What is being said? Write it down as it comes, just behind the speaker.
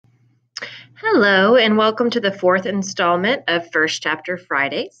Hello, and welcome to the fourth installment of First Chapter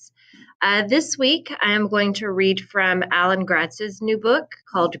Fridays. This week, I am going to read from Alan Gratz's new book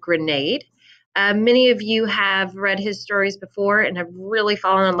called Grenade. Many of you have read his stories before and have really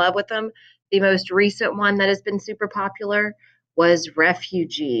fallen in love with them. The most recent one that has been super popular was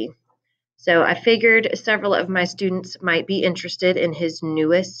Refugee. So I figured several of my students might be interested in his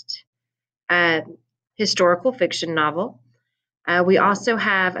newest uh, historical fiction novel. We also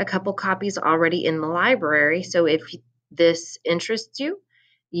have a couple copies already in the library, so if this interests you,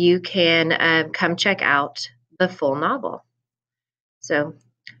 you can come check out the full novel. So,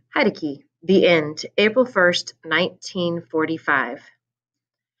 Heideke, The End, April 1st, 1945.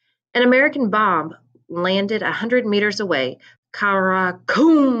 An American bomb landed 100 meters away.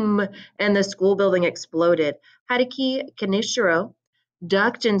 Karakoom! And the school building exploded. Heideke Kenichiro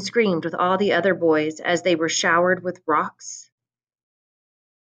ducked and screamed with all the other boys as they were showered with rocks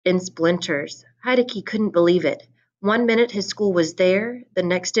in splinters. Heideke couldn't believe it. One minute his school was there, the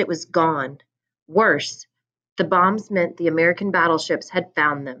next it was gone. Worse, the bombs meant the American battleships had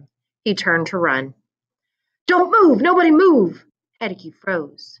found them. He turned to run. Don't move! Nobody move! Heideke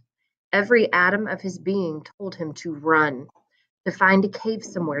froze. Every atom of his being told him to run, to find a cave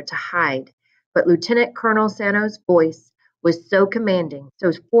somewhere to hide. But Lieutenant Colonel Sano's voice was so commanding,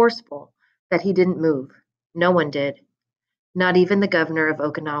 so forceful, that he didn't move. No one did. Not even the governor of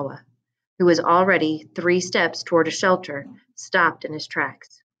Okinawa, who was already 3 steps toward a shelter, stopped in his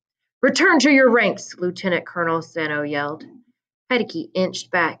tracks. Return to your ranks, Lieutenant Colonel Sano yelled. Heideke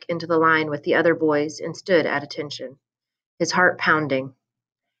inched back into the line with the other boys and stood at attention, his heart pounding.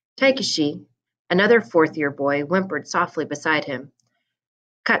 Takeshi, another fourth-year boy, whimpered softly beside him.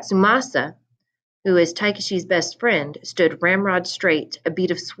 Katsumasa, who is Takeshi's best friend, stood ramrod straight, a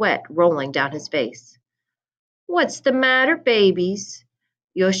bead of sweat rolling down his face. What's the matter, babies?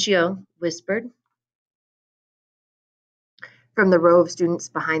 Yoshio whispered from the row of students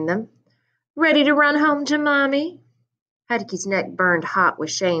behind them. Ready to run home to Mommy? Heideke's neck burned hot with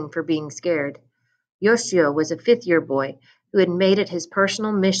shame for being scared. Yoshio was a fifth-year boy who had made it his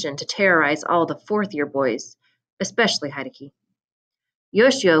personal mission to terrorize all the fourth-year boys, especially Heideke.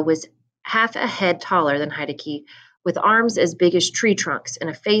 Yoshio was half a head taller than Heideke, with arms as big as tree trunks and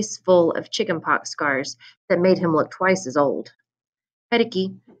a face full of chickenpox scars that made him look twice as old.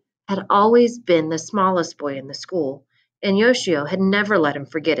 Heideke had always been the smallest boy in the school, and Yoshio had never let him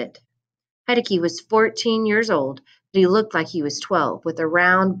forget it. Heideke was 14 years old, but he looked like he was 12, with a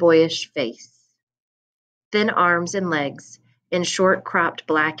round, boyish face, thin arms and legs, and short, cropped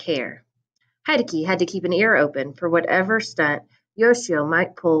black hair. Heideke had to keep an ear open for whatever stunt Yoshio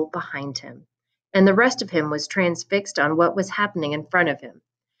might pull behind him, and the rest of him was transfixed on what was happening in front of him.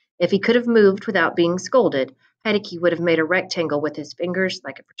 If he could have moved without being scolded, Heideke would have made a rectangle with his fingers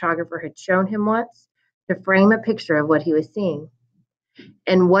like a photographer had shown him once to frame a picture of what he was seeing.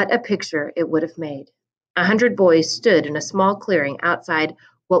 And what a picture it would have made. 100 boys stood in a small clearing outside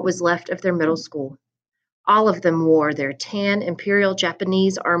what was left of their middle school. All of them wore their tan Imperial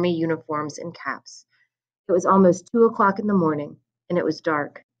Japanese Army uniforms and caps. It was almost 2 o'clock in the morning, and it was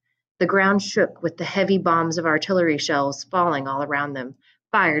dark. The ground shook with the heavy bombs of artillery shells falling all around them,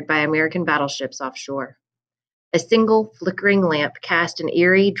 fired by American battleships offshore. A single flickering lamp cast an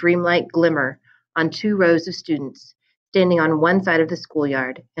eerie, dreamlike glimmer on 2 rows of students, standing on one side of the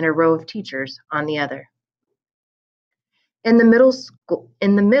schoolyard and a row of teachers on the other. In the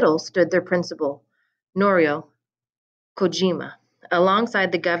middle stood their principal, Norio Kojima,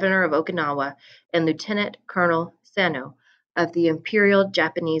 alongside the governor of Okinawa and Lieutenant Colonel Sano of the Imperial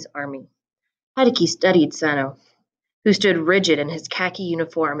Japanese Army. Heideke studied Sano, who stood rigid in his khaki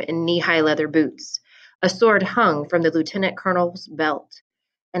uniform and knee-high leather boots. A sword hung from the lieutenant colonel's belt,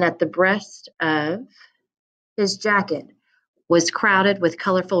 and at the breast of his jacket was crowded with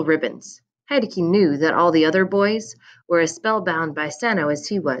colorful ribbons. Heideke knew that all the other boys were as spellbound by Sano as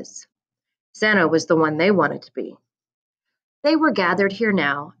he was. Sano was the one they wanted to be. They were gathered here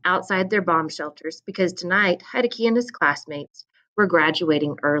now, outside their bomb shelters, because tonight Heideke and his classmates were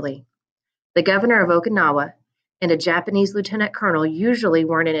graduating early. The governor of Okinawa and a Japanese lieutenant colonel usually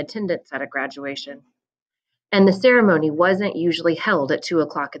weren't in attendance at a graduation, and the ceremony wasn't usually held at 2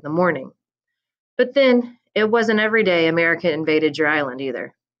 o'clock in the morning. But then, it wasn't every day America invaded your island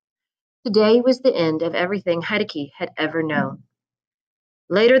either. Today was the end of everything Heideke had ever known.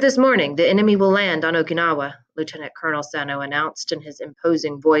 Later this morning, the enemy will land on Okinawa, Lieutenant Colonel Sano announced in his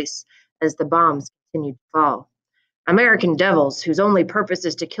imposing voice as the bombs continued to fall. American devils whose only purpose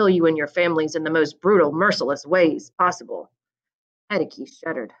is to kill you and your families in the most brutal, merciless ways possible. Heideke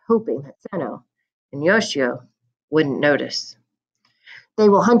shuddered, hoping that Sano and Yoshio wouldn't notice. They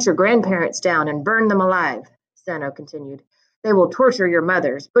will hunt your grandparents down and burn them alive, Sano continued. They will torture your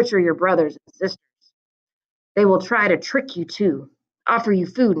mothers, butcher your brothers and sisters. They will try to trick you too, offer you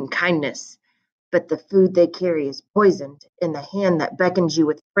food and kindness. But the food they carry is poisoned, and the hand that beckons you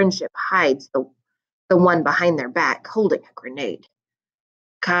with friendship hides the one behind their back holding a grenade.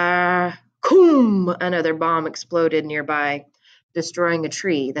 Ka-koom! Another bomb exploded nearby, destroying a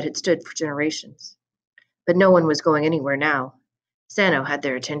tree that had stood for generations. But no one was going anywhere now. Sano had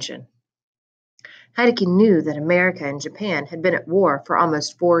their attention. Hideki knew that America and Japan had been at war for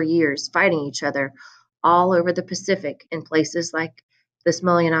almost 4 years, fighting each other all over the Pacific in places like the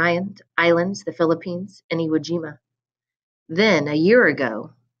Smolian Islands, the Philippines, and Iwo Jima. Then, a year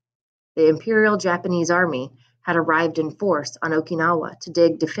ago, the Imperial Japanese Army had arrived in force on Okinawa to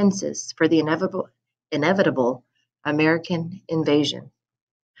dig defenses for the inevitable American invasion.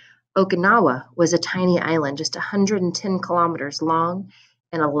 Okinawa was a tiny island just 110 kilometers long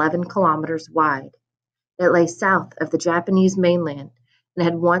and 11 kilometers wide. It lay south of the Japanese mainland and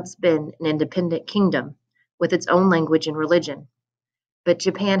had once been an independent kingdom with its own language and religion. But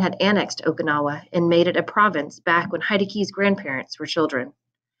Japan had annexed Okinawa and made it a province back when Hideki's grandparents were children.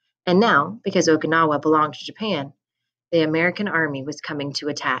 And now, because Okinawa belonged to Japan, the American army was coming to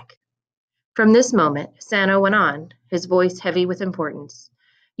attack. From this moment, Sano went on, his voice heavy with importance.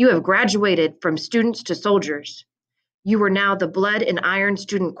 You have graduated from students to soldiers. You are now the Blood and Iron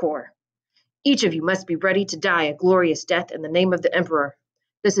Student Corps. Each of you must be ready to die a glorious death in the name of the Emperor.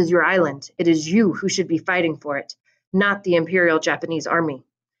 This is your island. It is you who should be fighting for it, not the Imperial Japanese Army.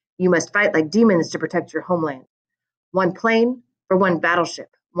 You must fight like demons to protect your homeland. 1 plane for 1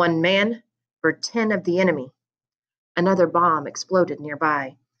 battleship, 1 man for 10 of the enemy. Another bomb exploded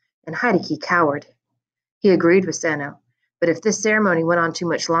nearby, and Hideki cowered. He agreed with Sano, but if this ceremony went on too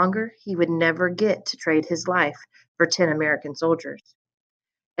much longer, he would never get to trade his life for 10 American soldiers.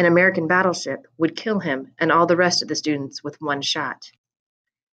 An American battleship would kill him and all the rest of the students with 1 shot.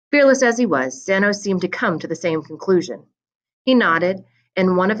 Fearless as he was, Sano seemed to come to the same conclusion. He nodded,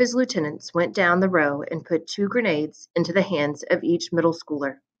 and one of his lieutenants went down the row and put 2 grenades into the hands of each middle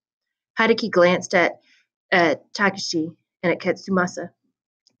schooler. Hideki glanced at Takeshi and at Katsumasa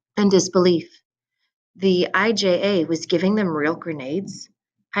in disbelief. The IJA was giving them real grenades?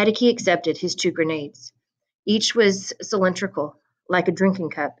 Hideki accepted his 2 grenades. Each was cylindrical, like a drinking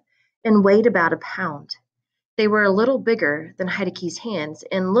cup, and weighed about 1 pound. They were a little bigger than Hideki's hands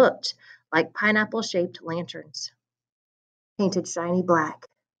and looked like pineapple-shaped lanterns, painted shiny black.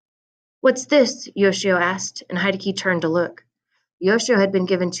 What's this? Yoshio asked, and Hideki turned to look. Yoshio had been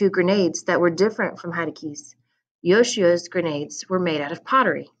given 2 grenades that were different from Hideki's. Yoshio's grenades were made out of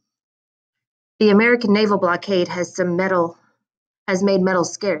pottery. The American naval blockade has made metal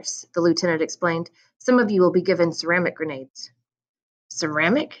scarce, the lieutenant explained. Some of you will be given ceramic grenades.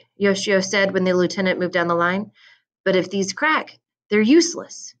 Ceramic? Yoshio said when the lieutenant moved down the line. But if these crack, they're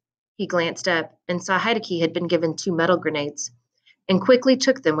useless. He glanced up and saw Hideki had been given 2 metal grenades, and quickly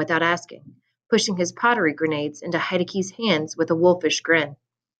took them without asking, pushing his pottery grenades into Hideki's hands with a wolfish grin.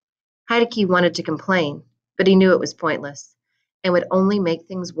 Hideki wanted to complain, but he knew it was pointless, and would only make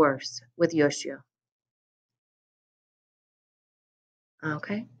things worse with Yoshio.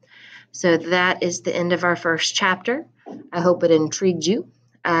 Okay, so that is the end of our first chapter. I hope it intrigued you.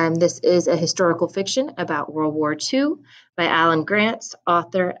 This is a historical fiction about World War II by Alan Gratz,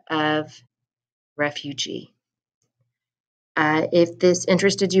 author of Refugee. If this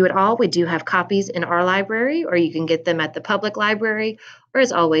interested you at all, we do have copies in our library, or you can get them at the public library, or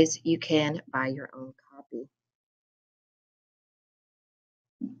as always, you can buy your own copy.